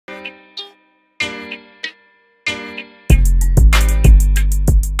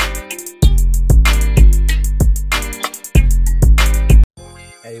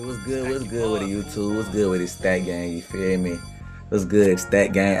good with the YouTube? What's good with the stat gang? You feel me? What's good,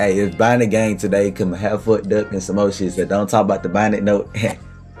 stat gang? Hey, it's buying the game today. Come half foot up and some more shit. So don't talk about the buying it note.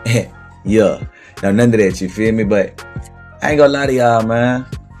 Yeah, no, none of that. You feel me? But I ain't gonna lie to y'all, man.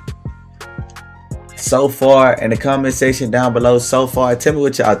 So far, in the comment section down below, so far, tell me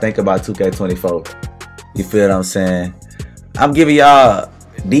what y'all think about 2K24. You feel what I'm saying? I'm giving y'all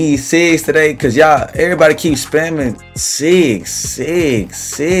these SIGs today because y'all, everybody keeps spamming SIGs.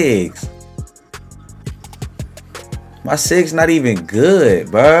 My SIG's not even good,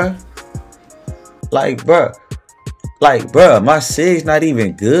 bruh. Like, bruh, my SIG's not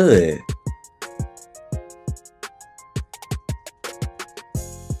even good.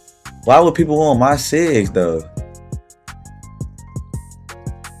 Why would people want my SIGs though?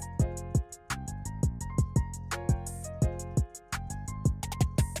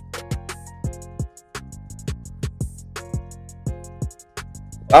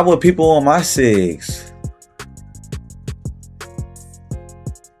 Why would people want my SIGs?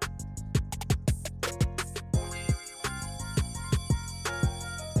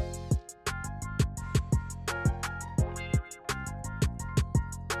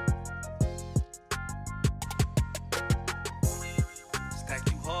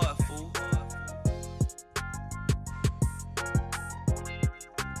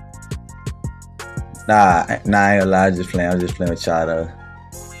 Nah, I ain't gonna lie, I'm just playing with y'all though.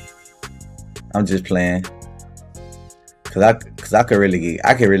 I'm just playing. Cause I could really get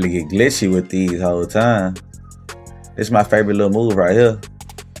glitchy with these whole time. This is my favorite little move right here.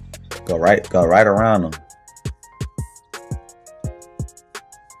 Go right around them.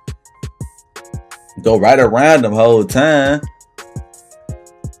 Go right around them whole time.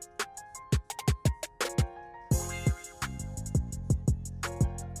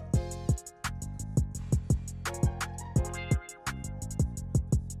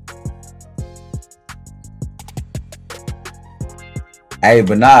 Hey,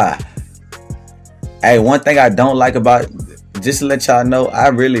 but nah. Hey, one thing I don't like about, just to let y'all know, I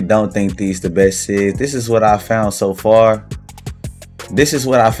really don't think these the best SIGs. This is what I found so far. This is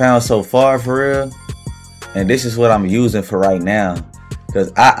what I found so far for real. And this is what I'm using for right now.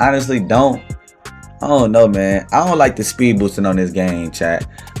 Because I honestly I don't know, man. I don't like the speed boosting on this game, chat.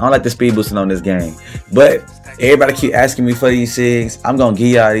 I don't like the speed boosting on this game. But everybody keep asking me for these SIGs. I'm going to give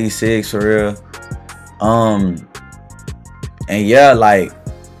y'all these SIGs for real. And yeah, like,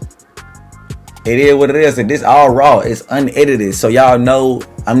 it is what it is. And this all raw. It's unedited. So y'all know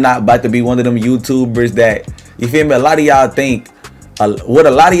I'm not about to be one of them YouTubers that, you feel me? A lot of y'all think, what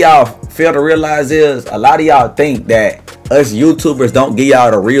a lot of y'all fail to realize is, a lot of y'all think that us YouTubers don't give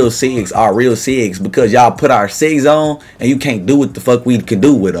y'all the real SIGs, because y'all put our SIGs on and you can't do what the fuck we can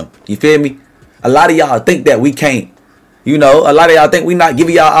do with them. You feel me? A lot of y'all think that we can't. You know, a lot of y'all think we not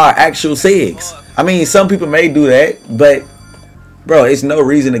giving y'all our actual SIGs. I mean, some people may do that, but bro, it's no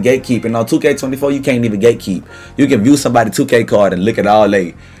reason to gatekeep. And on 2K24, you can't even gatekeep. You can view somebody's 2K card and look at all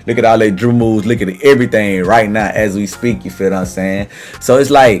they drill moves, look at everything right now as we speak. You feel what I'm saying? So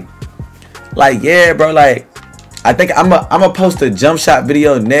it's like yeah, bro. Like, I think I'm gonna post a jump shot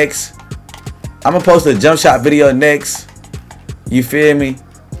video next. You feel me?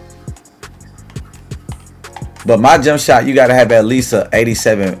 But my jump shot, you gotta have at least a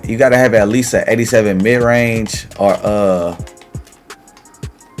 87. You gotta have at least a 87 mid range, or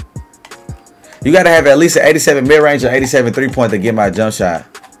you gotta have at least an 87 mid range or 87 3-point to get my jump shot.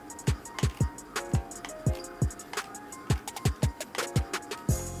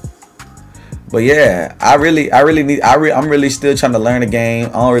 But yeah, I'm really still trying to learn the game.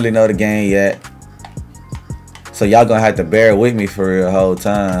 I don't really know the game yet. So y'all gonna have to bear with me for the whole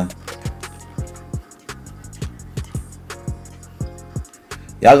time.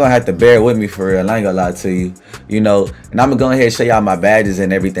 Y'all gonna have to bear with me for real. I ain't gonna lie to you. You know, and I'm gonna go ahead and show y'all my badges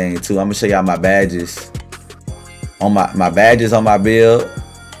and everything too. I'm gonna show y'all my badges on my badges on my build.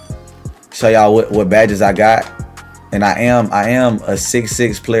 Show y'all what badges I got. And I am a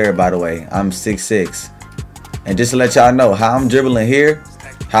 6'6" player, by the way. I'm 6'6". And just to let y'all know how I'm dribbling here,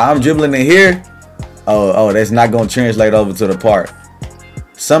 in here. Oh, that's not gonna translate over to the park.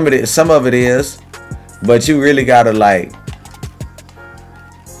 Some of it is, but you really gotta like.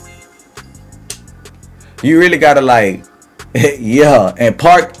 Yeah, and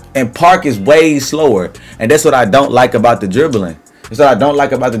park is way slower, and that's what I don't like about the dribbling.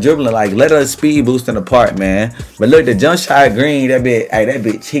 Like, let us speed boost in the park, man. But look, the jump shot green, that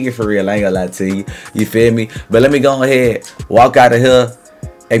bitch chicken for real. I ain't gonna lie to you. You feel me? But let me go ahead, walk out of here.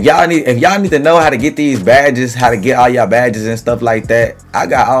 If y'all need to know how to get these badges, how to get all y'all badges and stuff like that, I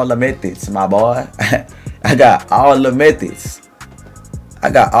got all the methods, my boy. I got all the methods. I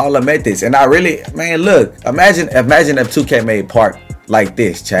got all the methods, and I really, man, look, imagine if 2K made Park like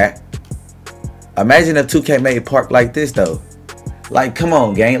this, chat. Imagine if 2K made Park like this, though. Like, come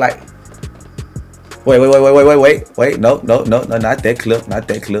on, gang. Like, wait, no, not that clip, not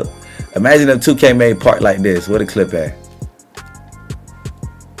that clip. Imagine if 2K made Park like this. Where the clip at?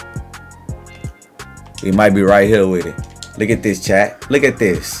 We might be right here with it. Look at this, chat. Look at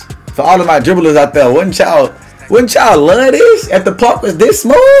this. For all of my dribblers out there, wouldn't y'all love this? If the Park was this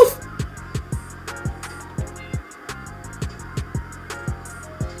smooth?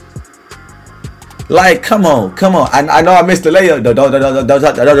 Like, come on. I know I missed the layup.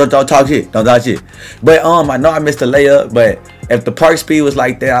 Don't talk shit. Don't talk shit. But I know I missed the layup. But if the Park speed was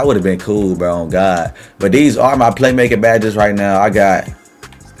like that, I would have been cool, bro. On God. But these are my playmaking badges right now. I got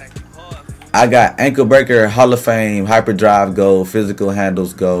ankle breaker, Hall of Fame, hyperdrive gold, physical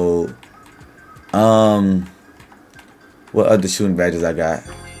handles gold. What other shooting badges I got?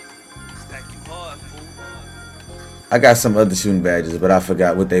 I got some other shooting badges, but I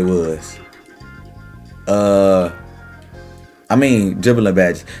forgot what they was. I mean dribbling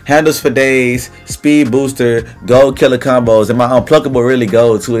badges. Handles for days, speed booster, gold killer combos, and my unpluckable really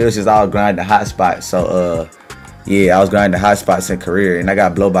gold too. It was just all grinding hot spots. So yeah, I was grinding hot spots in career, and I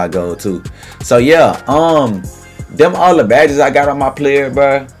got blow by gold too. So yeah, them all the badges I got on my player,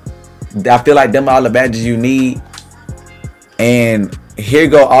 bro. I feel like them all the badges you need. And here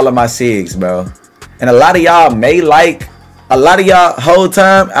go all of my SIGs, bro. And a lot of y'all may like, a lot of y'all whole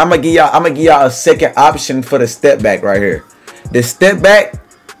time, I'm gonna give y'all a second option for the step back right here. The step back,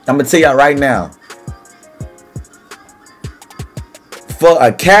 I'm gonna tell y'all right now. For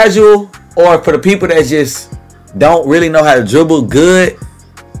a casual, or for the people that just don't really know how to dribble good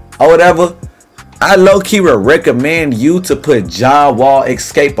or whatever, I low-key would recommend you to put John Wall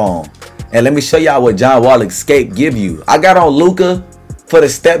Escape on. And let me show y'all what John Wall Escape give you. I got on Luka for the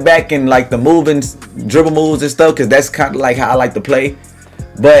step back and like the moving dribble moves and stuff, because that's kind of like how I like to play.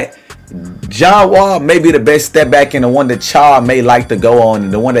 But John Wall may be the best step back, and the one that y'all may like to go on,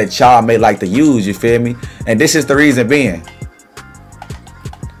 and the one that y'all may like to use, you feel me? And this is the reason being.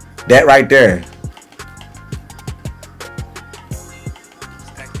 That right there.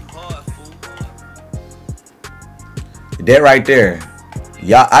 That right there.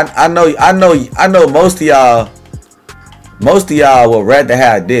 Y'all, I know most of y'all would rather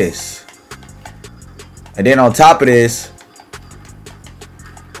have this. And then on top of this,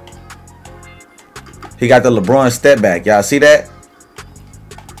 he got the LeBron step back. Y'all see that?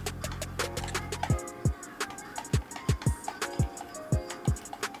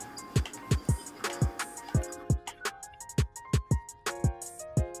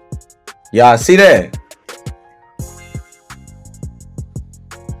 Y'all see that?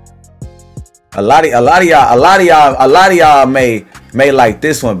 A lot of y'all may like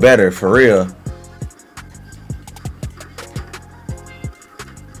this one better, for real.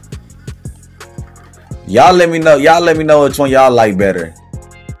 Y'all let me know which one y'all like better.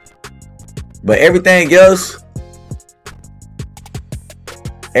 But everything else,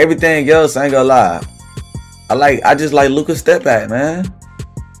 I ain't gonna lie. I just like Luka's step back, man.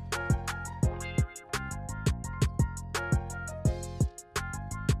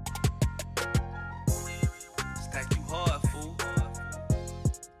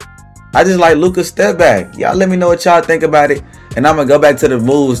 I just like Luka's step back. Y'all let me know what y'all think about it. And I'm going to go back to the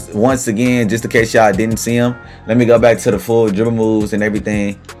moves once again, just in case y'all didn't see them. Let me go back to the full dribble moves and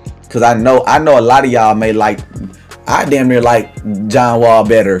everything. Because I know a lot of y'all may like, I damn near like John Wall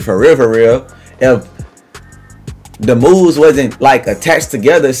better. For real. If the moves wasn't like attached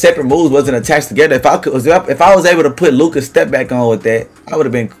together, separate moves wasn't attached together. If I was able to put Luka's step back on with that, I would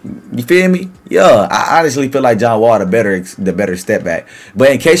have been. You feel me? Yeah, I honestly feel like John Wall the better step back.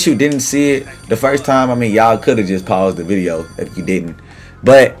 But in case you didn't see it the first time, I mean, y'all could have just paused the video if you didn't.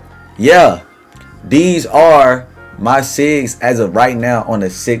 But yeah, these are my SIGs as of right now on a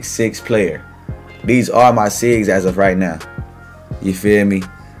 6'6" player. These are my SIGs as of right now. You feel me?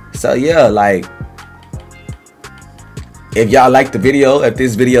 So yeah, like, if y'all liked the video, if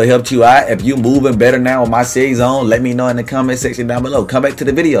this video helped you out, if you moving better now with my SIGs on, let me know in the comment section down below. Come back to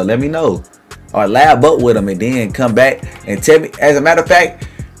the video, let me know. Or lab up with them and then come back and tell me. As a matter of fact,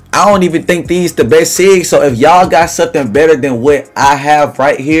 I don't even think these the best SIGs. So if y'all got something better than what I have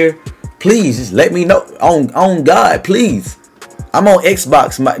right here, please just let me know. On God, please. I'm on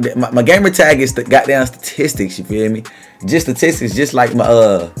Xbox. My gamer tag is the goddamn statistics, you feel me? Just statistics, just like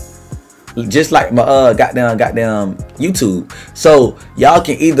my goddamn YouTube. So y'all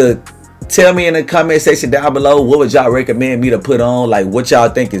can either Tell me in the comment section down below, what would y'all recommend me to put on? Like, what y'all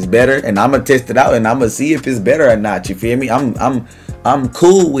think is better, and I'm gonna test it out, and I'm gonna see if it's better or not. You feel me? I'm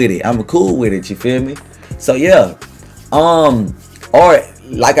cool with it. I'm cool with it. You feel me? So yeah, or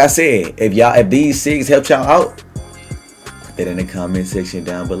like I said, if these 6 help y'all out, put it in the comment section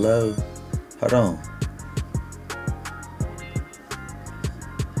down below. Hold on.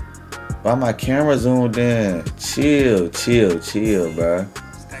 Why my camera zoomed in? Chill, bro.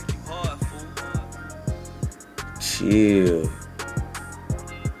 Chill.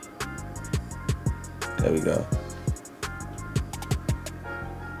 There we go.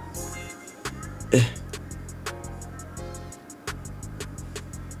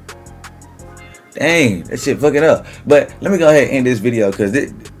 Dang, that shit fucking up. But let me go ahead and end this video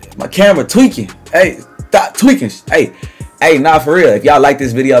because my camera tweaking. Hey, stop tweaking. Hey, nah, for real. If y'all like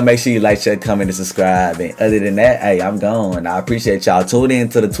this video, make sure you like, share, comment, and subscribe. And other than that, hey, I'm gone. I appreciate y'all tuning in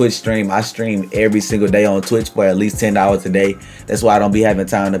to the Twitch stream. I stream every single day on Twitch for at least 10 hours a day. That's why I don't be having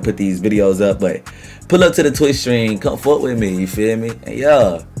time to put these videos up. But pull up to the Twitch stream. Come fuck with me. You feel me? And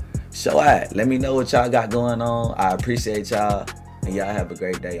yeah, show out. Let me know what y'all got going on. I appreciate y'all. And y'all have a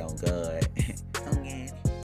great day on God.